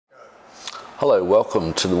Hello,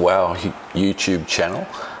 welcome to the Wow YouTube channel.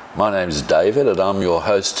 My name is David and I'm your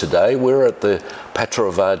host today. We're at the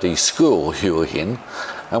Patravadi School, Hua Hin,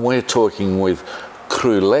 and we're talking with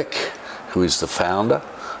Kru Lek, who is the founder.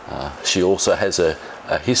 She also has a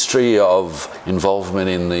history of involvement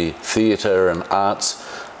in the theatre and arts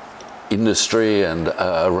industry and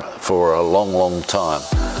for a long, long time.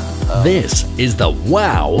 This is the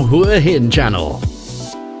Wow Hua Hin channel.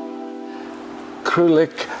 Kru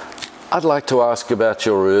Lek, I'd like to ask about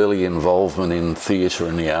your early involvement in theatre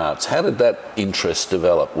and the arts. How did that interest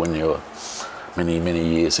develop when you were many, many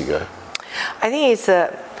years ago? I think it's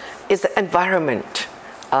the environment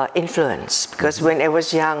influence, because when I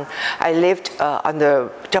was young, I lived on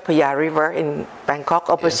the Phaya River in Bangkok,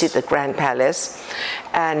 opposite the Grand Palace,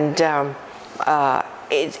 and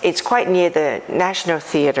it's quite near the National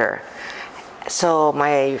Theatre. So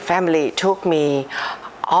my family took me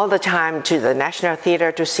all the time to the National Theatre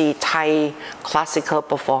to see Thai classical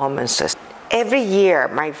performances. Every year,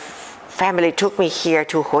 my family took me here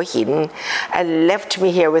to Hua Hin and left me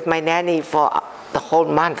here with my nanny for the whole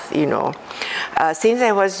month, you know, since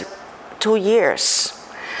I was 2 years.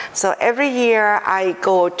 So every year I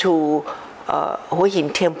go to Hua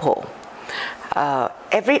Hin Temple.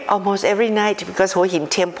 Almost every night, because Hua Hin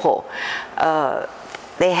Temple,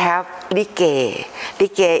 they have Lige.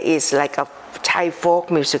 Lige is like a Thai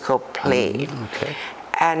folk musical play. Okay.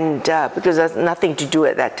 And because there's nothing to do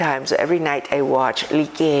at that time, so every night I watch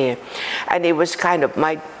Lige. And it was kind of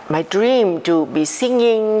my dream to be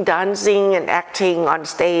singing, dancing, and acting on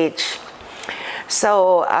stage.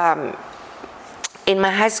 So in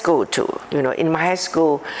my high school too, you know, in my high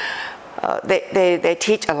school, they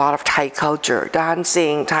teach a lot of Thai culture,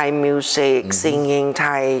 dancing, Thai music, singing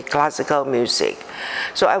Thai classical music.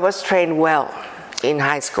 So I was trained well in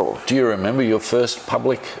high school. Do you remember your first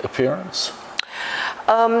public appearance?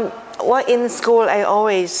 Well, in school I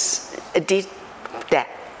always did that,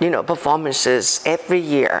 you know, performances every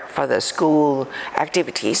year for the school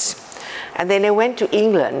activities. And then I went to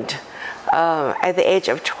England at the age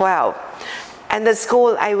of 12. And the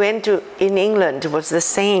school I went to in England was the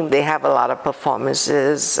same. They have a lot of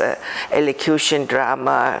performances, elocution,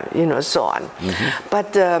 drama, you know, so on.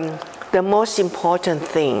 But the most important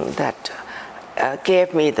thing that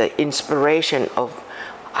gave me the inspiration of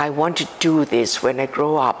I want to do this when I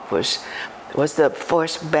grow up was the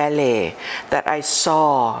first ballet that I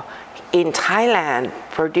saw in Thailand,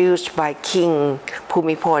 produced by King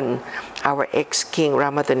Bhumibol, our ex-king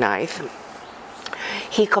Rama IX.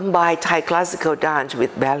 He combined Thai classical dance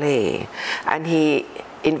with ballet, and he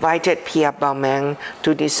invited Pia Baumang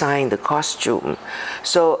to design the costume.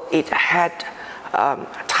 So it had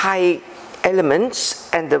Thai elements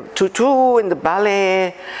and the tutu and the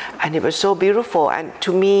ballet, and it was so beautiful. And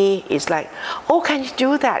to me, it's like, oh, can you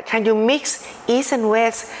do that? Can you mix East and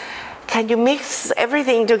West? Can you mix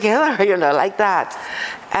everything together, you know, like that?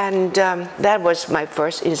 And that was my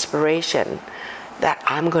first inspiration, that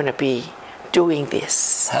I'm going to be doing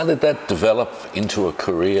this. How did that develop into a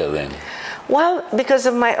career then? Well, because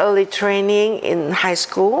of my early training in high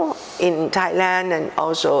school in Thailand and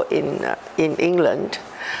also in England.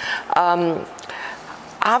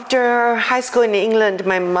 After high school in England,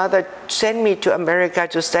 my mother sent me to America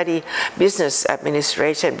to study business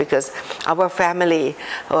administration, because our family,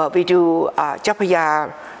 we do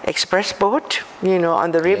Phaya express boat, you know,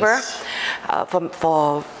 on the river. Yes.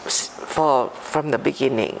 From the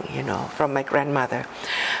beginning, you know, from my grandmother,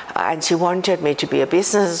 and she wanted me to be a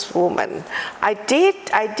businesswoman. I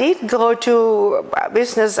did go to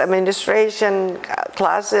business administration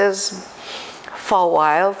classes for a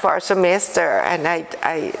while, for a semester, and I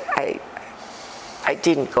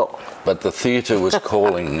didn't go. But the theatre was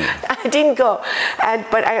calling you. I didn't go,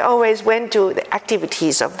 but I always went to the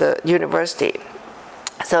activities of the university.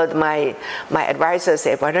 So my advisor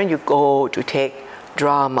said, why don't you go to take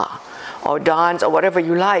drama or dance or whatever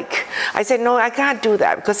you like? I said, no, I can't do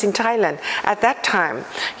that, because in Thailand at that time,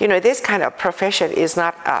 you know, this kind of profession is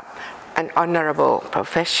not an honorable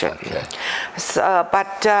profession. Okay. So,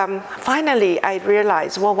 but finally I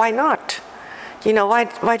realized, well, why not? You know,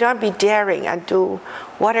 why don't be daring and do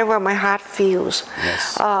whatever my heart feels?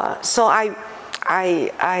 Yes. So I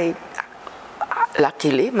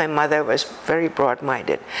luckily, my mother was very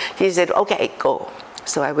broad-minded. She said, okay, go.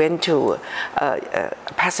 So I went to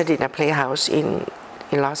Pasadena Playhouse in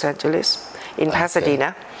Los Angeles, in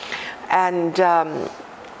Pasadena. And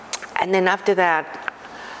then after that,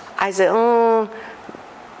 I said, oh,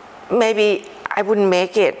 maybe I wouldn't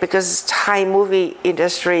make it, because Thai movie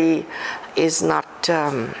industry is not,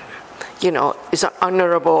 it's not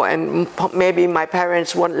honorable, and maybe my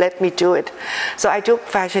parents won't let me do it. So I took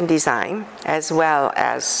fashion design as well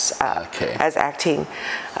as acting.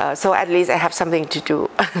 So at least I have something to do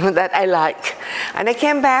that I like. And I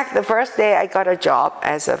came back the first day. I got a job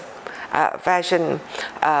as a fashion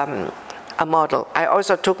a model. I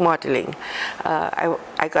also took modeling.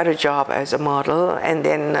 I got a job as a model, and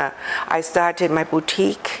then I started my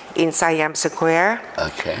boutique in Siam Square.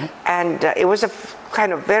 Okay. And it was a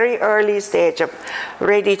kind of very early stage of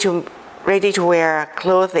ready to wear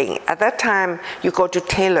clothing. At that time, you go to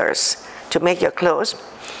tailors to make your clothes,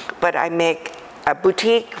 but I make a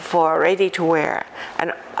boutique for ready to wear,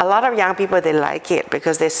 and a lot of young people, they like it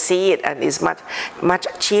because they see it and it's much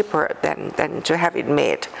cheaper than to have it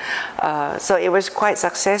made. So it was quite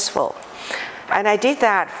successful, and I did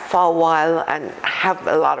that for a while and have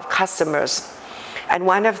a lot of customers, and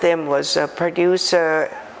one of them was a producer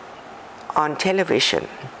on television,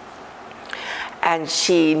 and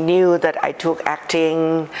she knew that I took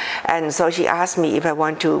acting, and so she asked me if I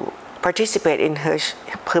want to participate in her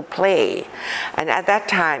play. And at that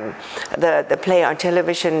time, the play on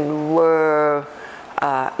television were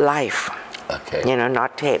live,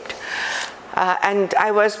 not taped. And I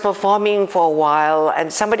was performing for a while,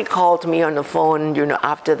 and somebody called me on the phone,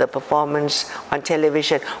 after the performance on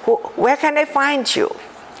television, where can I find you?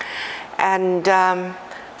 And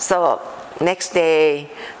so next day,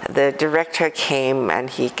 the director came and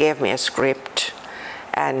he gave me a script,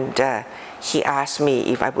 and he asked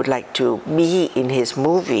me if I would like to be in his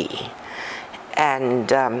movie.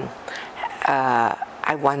 And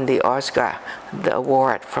I won the Oscar, the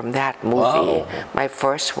award from that movie, wow. My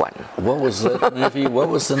first one. What was that movie? What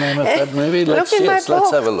was the name of that movie? Let's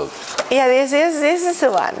have a look. Yeah, this is the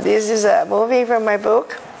one. This is a movie from my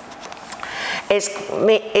book.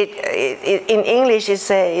 In English, it's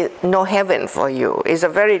No Heaven for You. It's a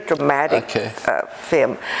very dramatic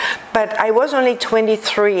film. But I was only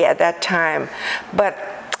 23 at that time. But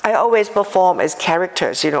I always perform as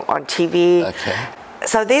characters, on TV. Okay.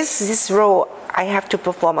 So this role, I have to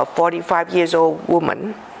perform a 45-years-old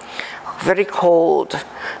woman, very cold.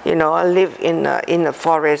 I live in the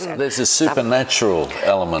forest. There's a supernatural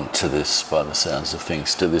element to this, by the sounds of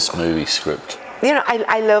things, to this movie script.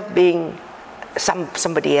 I love being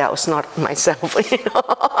somebody else, not myself.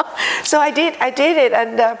 So I did it,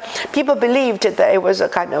 and people believed that it was a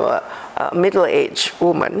kind of a middle-aged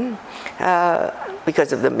woman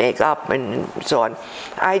because of the makeup and so on.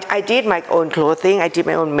 I did my own clothing, I did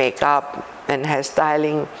my own makeup and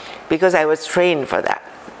hairstyling because I was trained for that.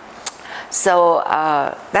 So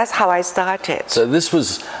that's how I started. So this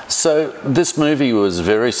movie was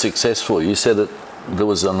very successful. You said that there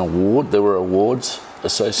was an award. There were awards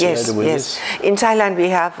associated with this? Yes. In Thailand, we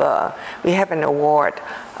have an award.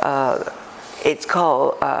 It's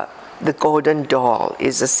called the Golden Doll.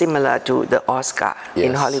 It's similar to the Oscar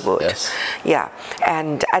in Hollywood. Yes. Yeah.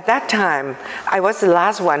 And at that time, I was the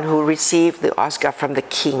last one who received the Oscar from the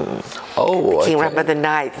King. Oh, King Rama the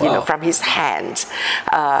Ninth, wow. From his hand.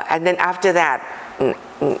 And then after that,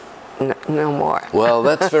 no more. Well,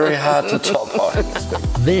 that's very hard to top, I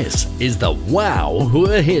expect. This is the Wow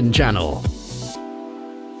Hua Hin channel.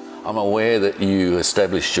 I'm aware that you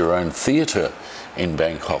established your own theatre in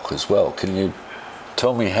Bangkok as well. Can you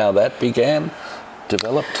tell me how that began,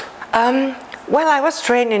 developed? Well, I was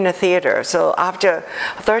trained in a theatre, so after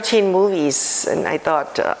 13 movies, and I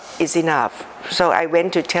thought it's enough. So I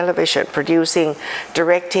went to television, producing,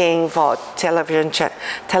 directing for television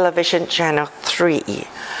channel 3.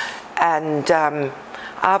 And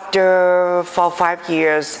for 5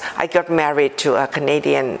 years, I got married to a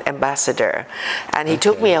Canadian ambassador, and he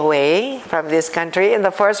took me away from this country, and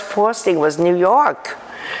the first posting was New York.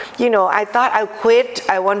 I thought I quit.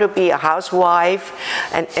 I want to be a housewife,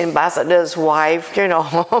 an ambassador's wife, and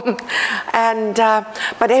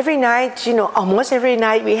but every night, almost every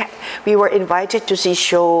night, we were invited to see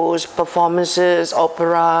shows, performances,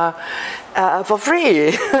 opera, for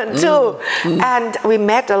free too. And we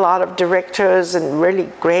met a lot of directors and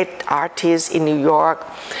really great artists in New York,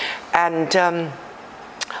 and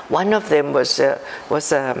one of them was a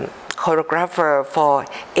choreographer for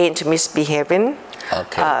Ain't Misbehavin'.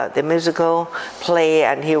 The musical play,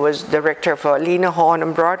 and he was director for Lena Horne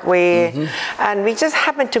on Broadway, and we just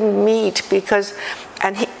happened to meet we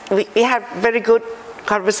had very good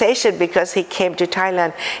conversation because he came to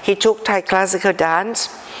Thailand. He took Thai classical dance,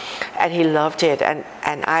 and he loved it, and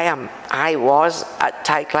I was a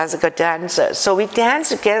Thai classical dancer, so we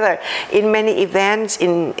danced together in many events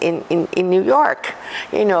in New York,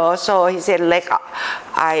 So he said,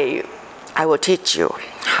 I will teach you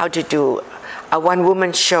how to do a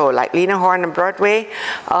one-woman show like Lena Horne on Broadway,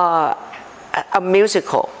 a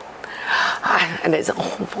musical. And I said,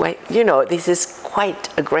 oh, wait, you know, this is quite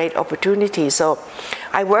a great opportunity. So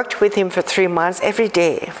I worked with him for 3 months every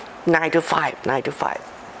day, 9 to 5, 9 to 5.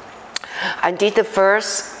 And did the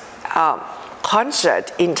first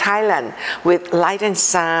concert in Thailand with light and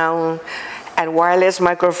sound and wireless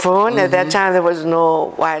microphone. At that time there was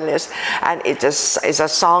no wireless, and it's a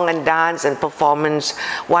song and dance and performance,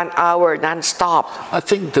 1 hour non-stop. I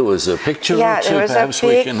think there was a picture or two. Perhaps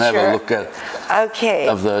we can have a look at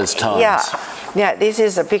of those times. Yeah, this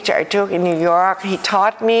is a picture I took in New York. He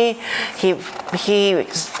taught me. He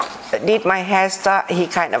did my hairstyle. He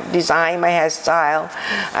kind of designed my hairstyle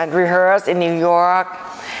and rehearsed in New York.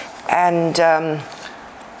 And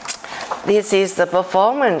this is the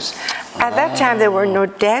performance. At that time, there were no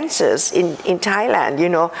dancers in Thailand, you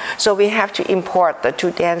know, so we have to import the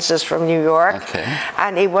 2 dancers from New York. Okay.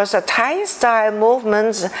 And it was a Thai-style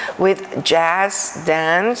movement with jazz,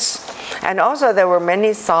 dance, and also there were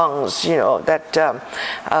many songs, you know, that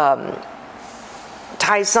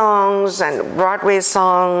Thai songs and Broadway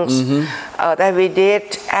songs that we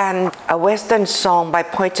did, and a Western song by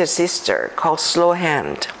Pointer Sister called Slow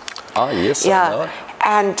Hand. Oh, yes, I know it.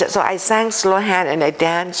 And so I sang Slow Hand and I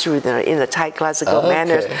danced with in the Thai classical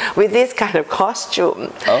manners with this kind of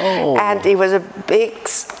costume. Oh. And it was a big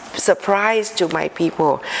surprise to my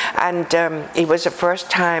people. And it was the first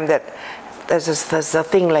time that there's a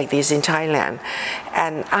thing like this in Thailand.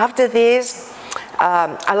 And after this,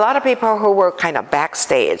 a lot of people who were kind of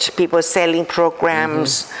backstage, people selling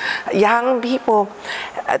programs, young people,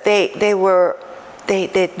 they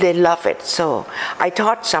love it. So I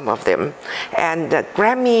taught some of them, and the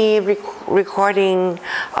Grammy recording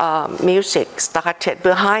music started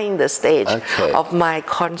behind the stage of my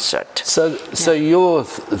concert. So your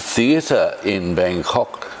theatre in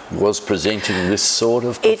Bangkok was presenting this sort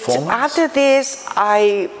of performance?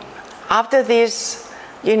 After this,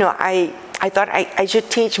 you know, I thought I should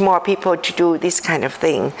teach more people to do this kind of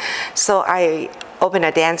thing. So I opened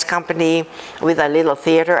a dance company with a little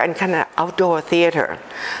theater and kind of outdoor theater.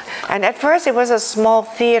 And at first it was a small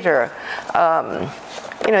theater.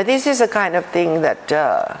 You know, this is a kind of thing that,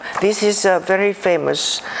 this is a very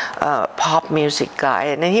famous pop music guy,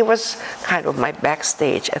 and he was kind of my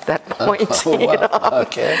backstage at that point. Oh, wow. You know?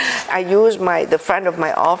 Okay. I used the front of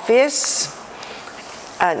my office,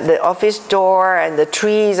 and the office door and the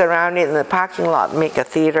trees around it and the parking lot make a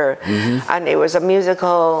theater. And it was a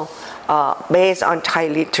musical based on Thai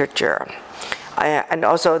literature. And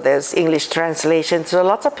also there's English translation. So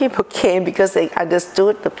lots of people came because they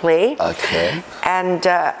understood the play. Okay. And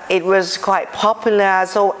it was quite popular.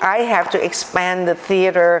 So I have to expand the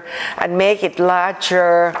theater and make it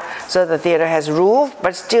larger. So the theater has roof,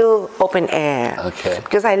 but still open air. Okay.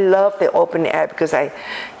 Because I love the open air, because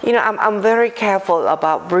I'm very careful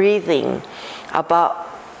about breathing,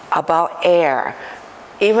 about air,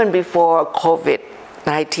 even before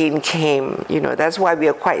COVID-19 came. You know, that's why we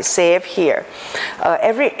are quite safe here.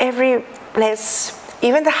 Every place,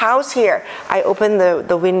 even the house here, I open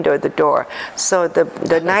the window, the door, so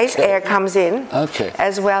the nice air comes in,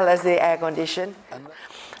 as well as the air condition.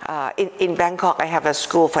 In Bangkok, I have a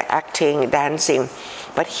school for acting, dancing,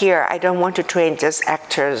 but here I don't want to train just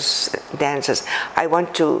actors, dancers. I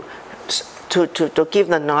want to give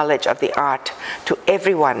the knowledge of the art to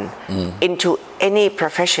everyone into any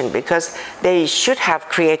profession, because they should have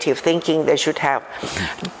creative thinking, they should have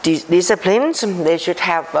disciplines, they should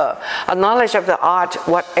have a knowledge of the art,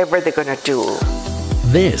 whatever they're going to do.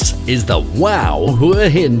 This is the Wow Hua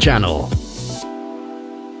Hin channel.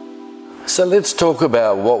 So let's talk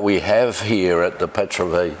about what we have here at the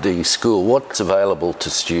Patravadi School. What's available to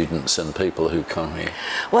students and people who come here?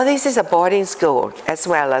 Well, this is a boarding school as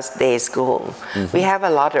well as day school. We have a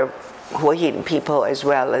lot of Hua Hin people as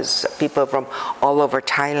well as people from all over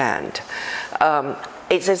Thailand.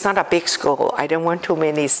 It's not a big school. I don't want too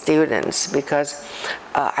many students because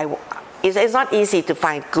it's not easy to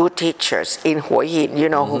find good teachers in Hua Hin, you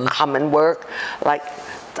know, who come and work like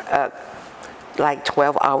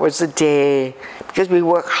 12 hours a day, because we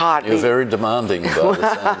work hard. You're very demanding by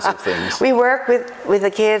the sounds of things. We work with the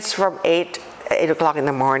kids from 8 o'clock in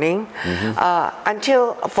the morning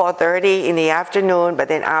until 4:30 in the afternoon, but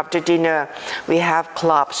then after dinner we have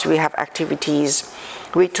clubs, we have activities.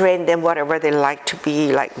 We train them whatever they like to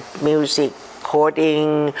be, like music,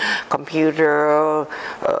 coding, computer,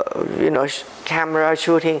 you know, camera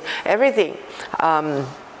shooting, everything.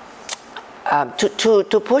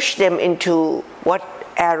 To push them into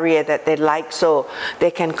area that they like, so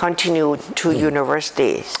they can continue to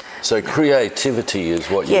university. So creativity is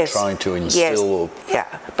what you're trying to instill. Yes.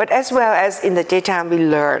 Yeah, but as well as in the daytime we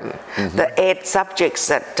learn the 8 subjects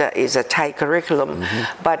that is a Thai curriculum.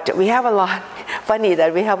 But we have a lot, funny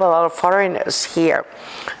that we have a lot of foreigners here.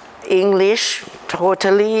 English,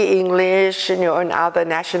 totally English, and other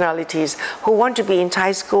nationalities who want to be in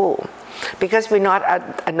Thai school. Because we're not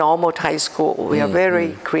a normal Thai school, we are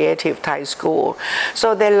very creative Thai school.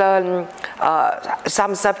 So they learn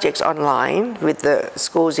some subjects online with the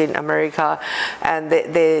schools in America, and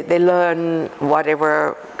they learn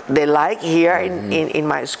whatever they like here in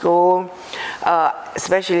my school,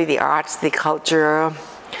 especially the arts, the culture.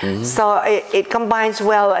 So it combines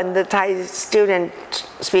well, and the Thai students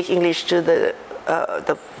speak English to the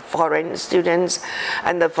foreign students,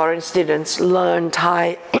 and the foreign students learn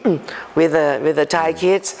Thai with the Thai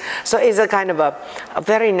kids. So it's a kind of a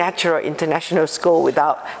very natural international school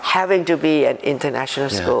without having to be an international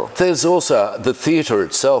school. There's also, the theatre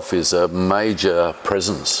itself is a major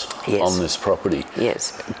presence on this property.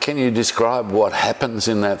 Yes. Can you describe what happens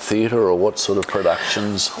in that theatre, or what sort of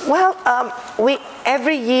productions? Well,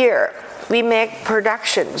 every year we make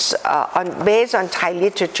productions based on Thai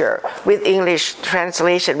literature with English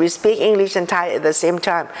translation. We speak English and Thai at the same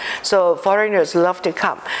time. So foreigners love to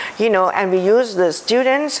come, and we use the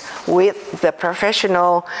students with the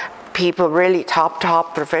professional people, really top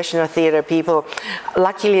professional theater people.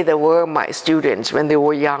 Luckily, they were my students when they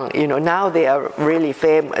were young. Now they are really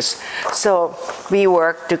famous. So we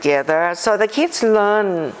work together. So the kids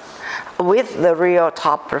learn with the real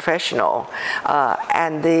top professional,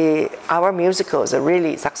 and our musicals are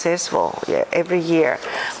really successful. Yeah, every year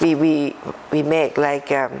we make, like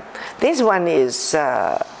this one is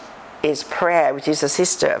Prayer, which is a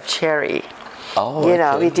sister of Cherry.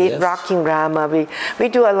 Oh, we did rocking drama. We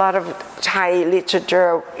do a lot of Thai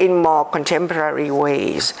literature in more contemporary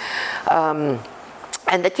ways. And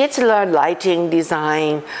the kids learn lighting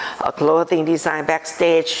design, clothing design,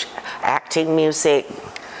 backstage, acting, music,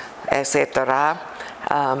 etc.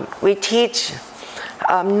 We teach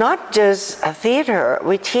not just theater,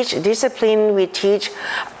 we teach discipline, we teach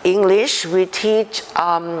English, we teach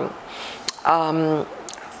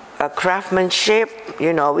craftsmanship,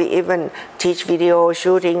 we even teach video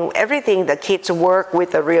shooting, everything. The kids work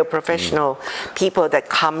with the real professional people that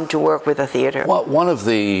come to work with the theater. Well, one of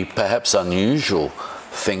the perhaps unusual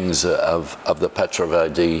things of the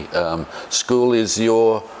Patravadi School is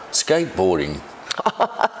your skateboarding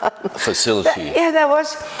facility. That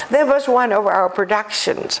was one of our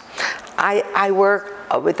productions. I work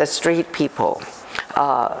with the street people,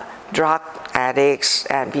 drug addicts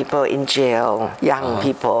and people in jail, young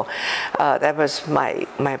people. That was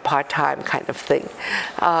my part-time kind of thing.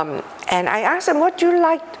 And I asked them, what do you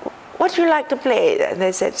like to play? And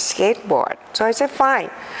they said, skateboard. So I said, fine.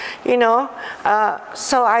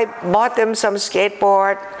 So I bought them some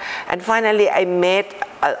skateboard, and finally I made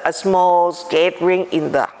a small skate ring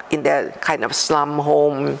in their kind of slum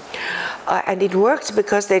home. And it works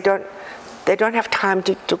because they don't have time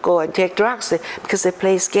to go and take drugs because they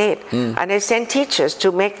play skate. And they send teachers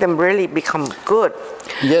to make them really become good.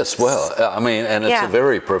 Yes, well, I mean, and it's a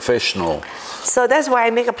very professional. So that's why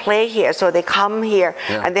I make a play here. So they come here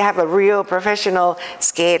and they have a real professional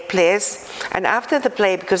skate place. And after the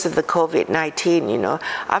play, because of the COVID-19,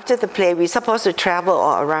 after the play, we're supposed to travel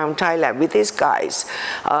all around Thailand with these guys.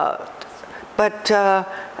 But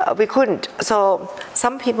we couldn't. So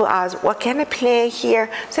some people ask, what can I play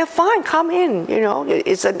here? I said, fine, come in.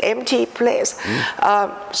 It's an empty place.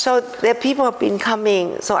 So the people have been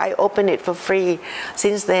coming. So I opened it for free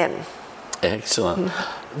since then. Excellent.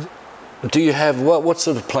 Do you have, what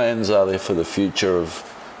sort of plans are there for the future of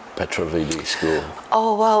Patravadi School?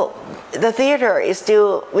 Oh, well, the theater is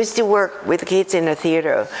we still work with kids in the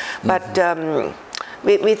theater. But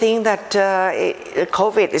we think that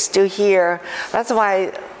COVID is still here. That's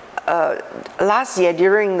why last year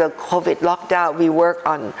during the COVID lockdown, we worked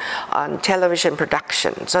on television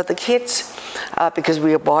production. So the kids, because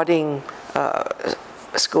we are boarding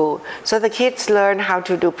school, so the kids learn how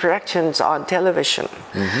to do productions on television.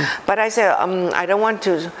 But I said, I don't want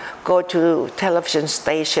to go to television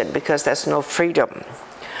station because there's no freedom.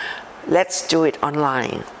 Let's do it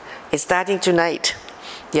online. It's starting tonight.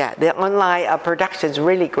 Yeah, the online production is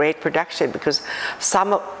really great production because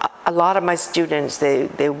a lot of my students, they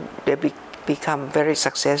become very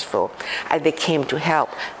successful, and they came to help.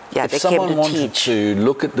 Yeah, if they came to teach. If someone wanted to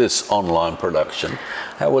look at this online production,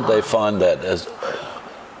 how would they find that?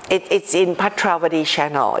 It's in Patravadi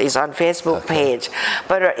channel. It's on Facebook page,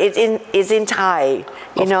 but it's in Thai,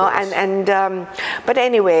 you know. But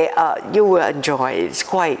anyway, you will enjoy it.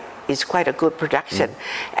 It's quite a good production,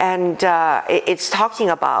 and it's talking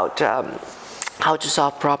about how to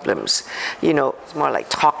solve problems. You know, it's more like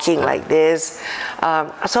talking like this.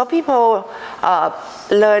 So people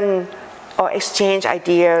learn or exchange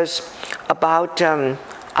ideas about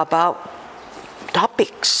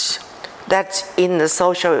topics that's in the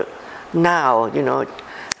social now, you know,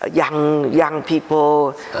 young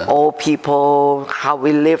people, old people, how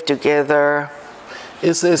we live together.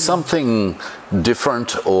 Is there something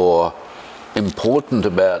different or important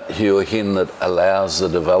about Hua Hin that allows the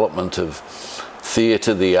development of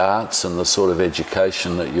theatre, the arts, and the sort of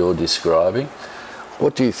education that you're describing?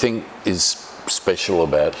 What do you think is special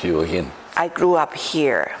about Hua Hin? I grew up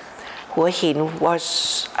here. Hua Hin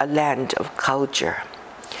was a land of culture.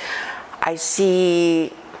 I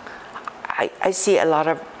see a lot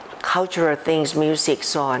of cultural things, music,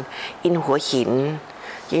 so on, in Hua Hin,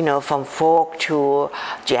 you know, from folk to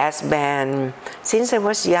jazz band. Since I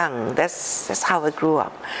was young, that's how I grew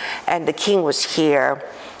up. And the king was here.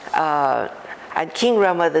 And King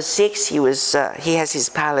Rama VI, he has his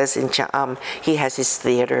palace in Cham, he has his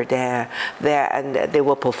theater there, and they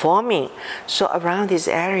were performing. So around this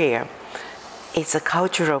area, it's a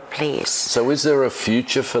cultural place. So is there a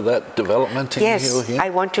future for that development in Hua Hin? Yes, I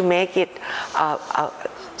want to make it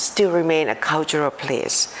still remain a cultural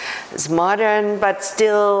place. It's modern, but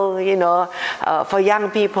still, you know, for young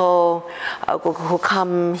people who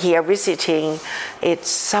come here visiting, it's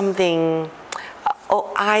something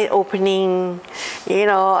eye-opening, you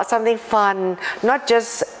know, something fun, not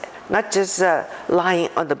just lying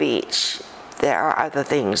on the beach. There are other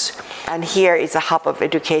things. And here is a hub of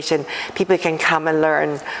education. People can come and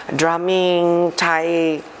learn drumming,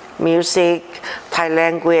 Thai music, Thai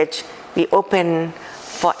language. We open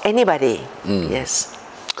for anybody. Yes.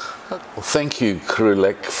 Well, thank you,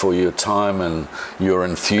 Krulek, for your time and your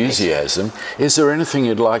enthusiasm. Is there anything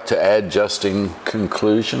you'd like to add just in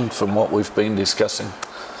conclusion from what we've been discussing?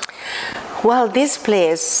 Well, this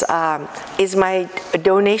place is my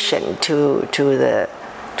donation to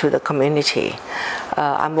the community.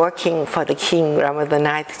 I'm working for the King Rama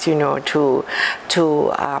IX, you know, to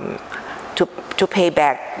pay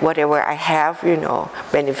back whatever I have, you know,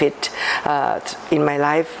 benefit in my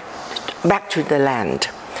life back to the land.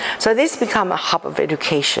 So this become a hub of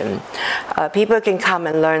education. People can come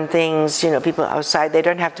and learn things, you know, people outside, they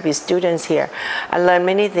don't have to be students here. I learn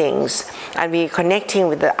many things. And we're connecting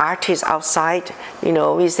with the artists outside. You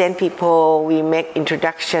know, we send people, we make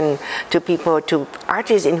introduction to people, to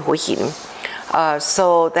artists in Hua Hin.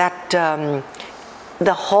 So that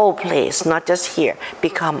the whole place, not just here,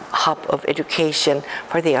 become a hub of education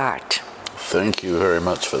for the art. Thank you very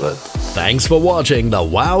much for that. Thanks for watching the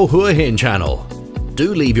Wow Hua Hin channel.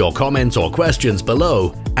 Do leave your comments or questions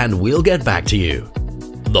below and we'll get back to you.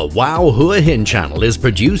 The Wow Hua Hin channel is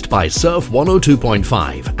produced by Surf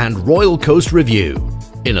 102.5 and Royal Coast Review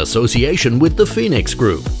in association with the Phoenix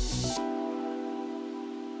Group.